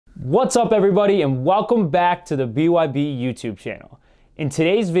What's up everybody and welcome back to the BYB YouTube channel. In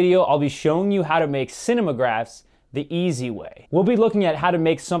today's video, I'll be showing you how to make cinemagraphs the easy way. We'll be looking at how to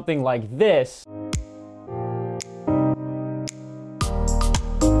make something like this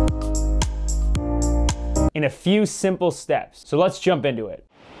in a few simple steps. So let's jump into it.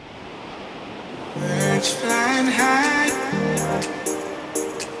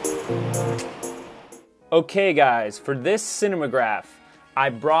 Okay guys, for this cinemagraph, I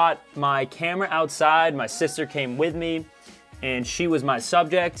brought my camera outside. My sister came with me and she was my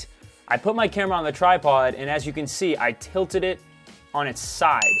subject. I put my camera on the tripod and as you can see, I tilted it on its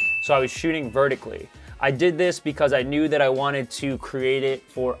side. So I was shooting vertically. I did this because I knew that I wanted to create it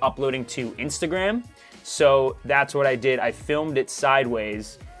for uploading to Instagram. So that's what I did. I filmed it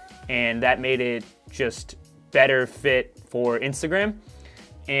sideways and that made it just better fit for Instagram.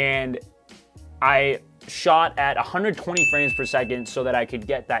 And I shot at 120 frames per second so that I could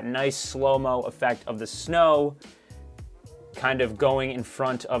get that nice slow-mo effect of the snow kind of going in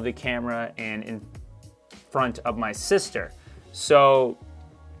front of the camera and in front of my sister. So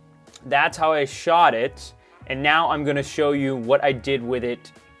that's how I shot it. And now I'm gonna show you what I did with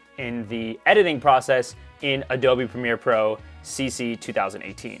it in the editing process in Adobe Premiere Pro CC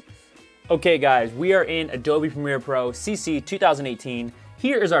 2018. Okay guys, we are in Adobe Premiere Pro CC 2018.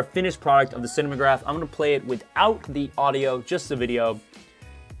 Here is our finished product of the Cinemagraph. I'm gonna play it without the audio, just the video.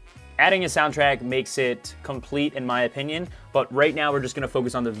 Adding a soundtrack makes it complete in my opinion, but right now we're just gonna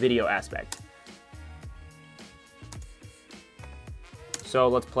focus on the video aspect. So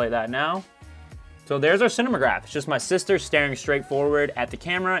let's play that now. So there's our Cinemagraph. It's just my sister staring straight forward at the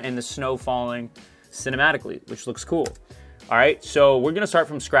camera and the snow falling cinematically, which looks cool. All right, so we're gonna start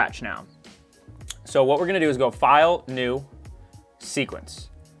from scratch now. So what we're gonna do is go File, New,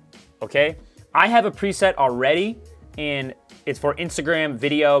 Sequence, okay? I have a preset already and it's for Instagram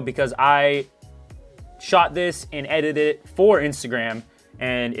video because I shot this and edited it for Instagram.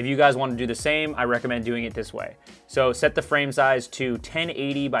 And if you guys want to do the same, I recommend doing it this way. So set the frame size to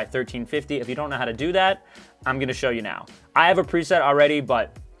 1080 by 1350. If you don't know how to do that, I'm gonna show you now. I have a preset already,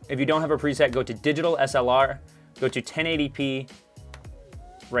 but if you don't have a preset, go to Digital SLR, go to 1080p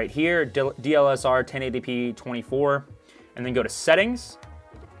right here, DLSR 1080p 24, and then go to Settings,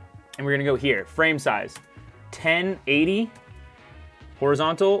 and we're gonna go here, frame size, 1080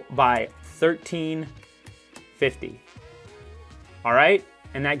 horizontal by 1350. All right,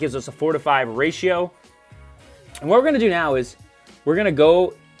 and that gives us a 4:5 ratio. And what we're gonna do now is we're gonna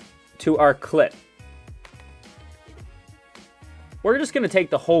go to our clip. We're just gonna take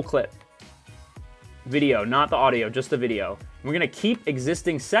the whole clip, video, not the audio, just the video. We're gonna keep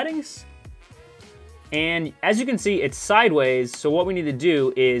existing settings. And as you can see, it's sideways. So what we need to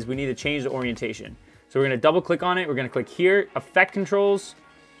do is we need to change the orientation. So we're gonna double click on it. We're gonna click here, effect controls,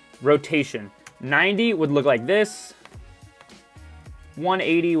 rotation. 90 would look like this.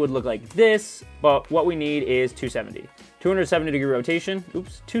 180 would look like this, but what we need is 270. 270 degree rotation,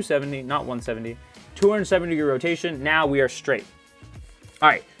 oops, 270, not 170. 270 degree rotation, now we are straight. All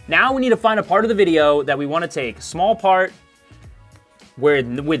right, now we need to find a part of the video that we wanna take, a small part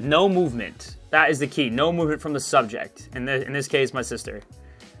with no movement. That is the key, no movement from the subject. In this case, my sister.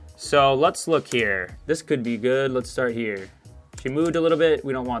 So let's look here. This could be good, let's start here. She moved a little bit,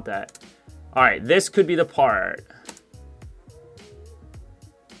 we don't want that. All right, this could be the part.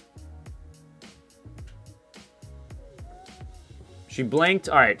 She blinked,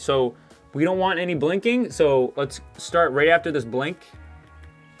 all right, so we don't want any blinking, so let's start right after this blink.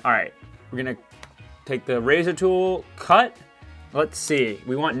 All right, we're gonna take the razor tool, cut. Let's see,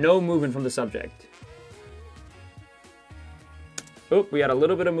 we want no movement from the subject. Oh, we had a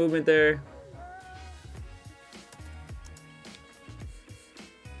little bit of movement there.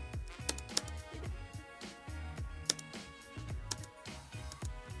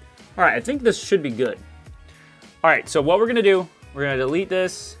 All right, I think this should be good. All right, so what we're gonna do, we're gonna delete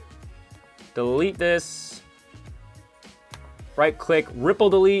this, right click, ripple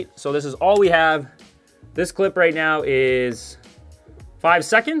delete. So this is all we have. This clip right now is 5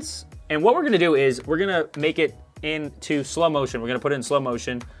 seconds. And what we're gonna do is we're gonna make it into slow motion. We're gonna put it in slow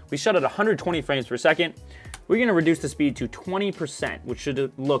motion. We shot at 120 frames per second. We're gonna reduce the speed to 20%, which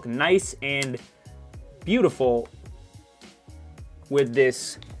should look nice and beautiful with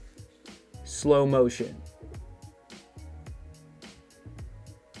this slow motion.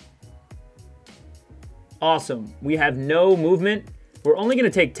 Awesome, we have no movement. We're only gonna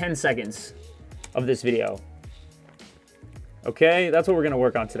take 10 seconds of this video. Okay, that's what we're gonna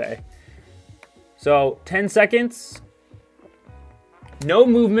work on today. So 10 seconds, no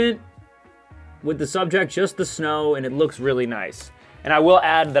movement with the subject, just the snow, and it looks really nice. And I will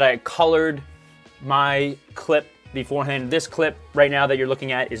add that I colored my clip beforehand. This clip right now that you're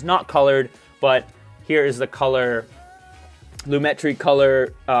looking at is not colored, but here is the color, Lumetri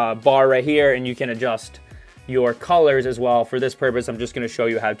color bar right here, and you can adjust your colors as well. For this purpose, I'm just gonna show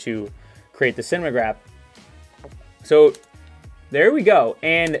you how to create the Cinemagraph. So there we go.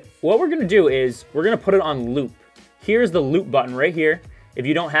 And what we're gonna do is we're gonna put it on loop. Here's the loop button right here. If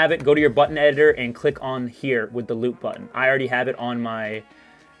you don't have it, go to your button editor and click on here with the loop button. I already have it on my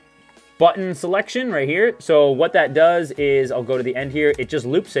button selection right here. So what that does is, I'll go to the end here, it just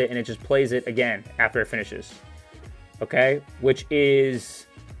loops it and it just plays it again after it finishes. Okay, which is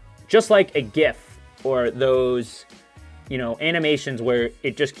just like a GIF or those, you know, animations where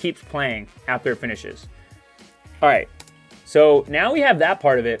it just keeps playing after it finishes. All right, so now we have that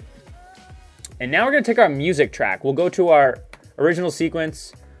part of it. And now we're gonna take our music track. We'll go to our original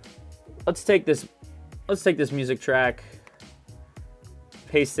sequence. Let's take this music track,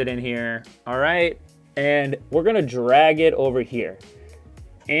 paste it in here. All right, and we're gonna drag it over here.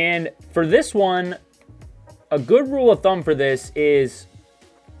 And for this one, a good rule of thumb for this is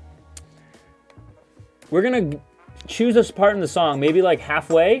we're gonna choose this part in the song, maybe like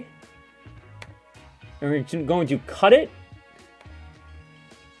halfway, and we're going to cut it,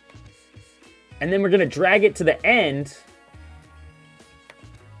 and then we're gonna drag it to the end,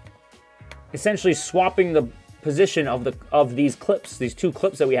 essentially swapping the position of these clips, these two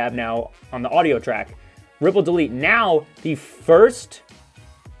clips that we have now on the audio track. Ripple delete. Now the first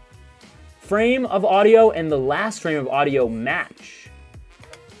frame of audio and the last frame of audio match.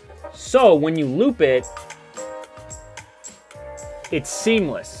 So when you loop it, it's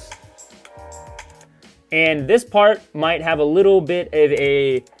seamless. And this part might have a little bit of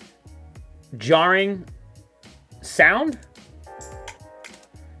a jarring sound.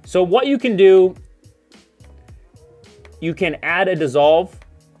 So what you can do, you can add a dissolve.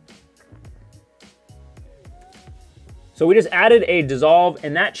 So we just added a dissolve,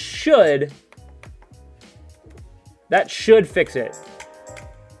 and that should fix it.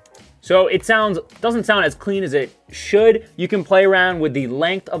 So it doesn't sound as clean as it should. You can play around with the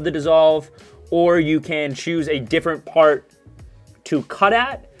length of the dissolve, or you can choose a different part to cut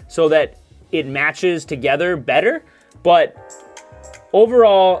at so that it matches together better. But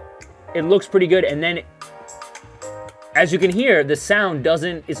overall, it looks pretty good. And then, as you can hear, the sound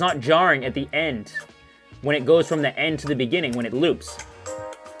it's not jarring at the end. When it goes from the end to the beginning, when it loops,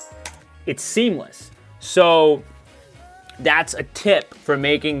 it's seamless. So that's a tip for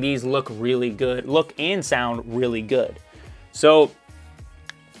making these look really good, look and sound really good. So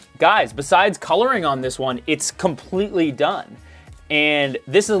guys, besides coloring on this one, it's completely done. And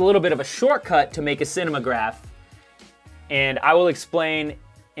this is a little bit of a shortcut to make a Cinemagraph. And I will explain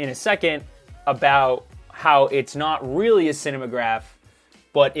in a second about how it's not really a Cinemagraph,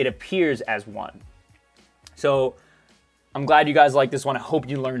 but it appears as one. So I'm glad you guys like this one. I hope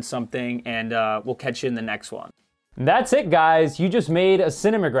you learned something, and we'll catch you in the next one. That's it, guys. You just made a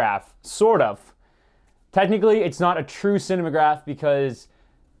Cinemagraph, sort of. Technically, it's not a true Cinemagraph because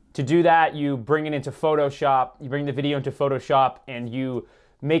to do that, you bring it into Photoshop, you bring the video into Photoshop, and you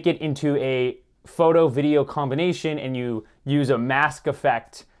make it into a photo-video combination, and you use a mask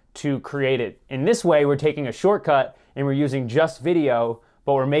effect to create it. In this way, we're taking a shortcut, and we're using just video,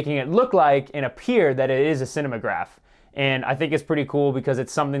 but we're making it look like and appear that it is a Cinemagraph. And I think it's pretty cool because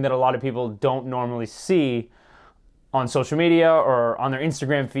it's something that a lot of people don't normally see on social media or on their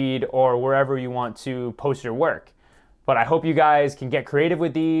Instagram feed or wherever you want to post your work. But I hope you guys can get creative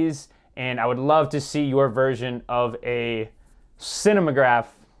with these, and I would love to see your version of a Cinemagraph,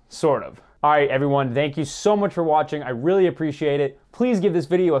 sort of. All right, everyone, thank you so much for watching. I really appreciate it. Please give this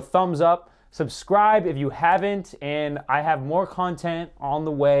video a thumbs up. Subscribe if you haven't, and I have more content on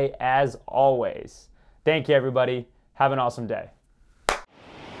the way as always. Thank you, everybody. Have an awesome day.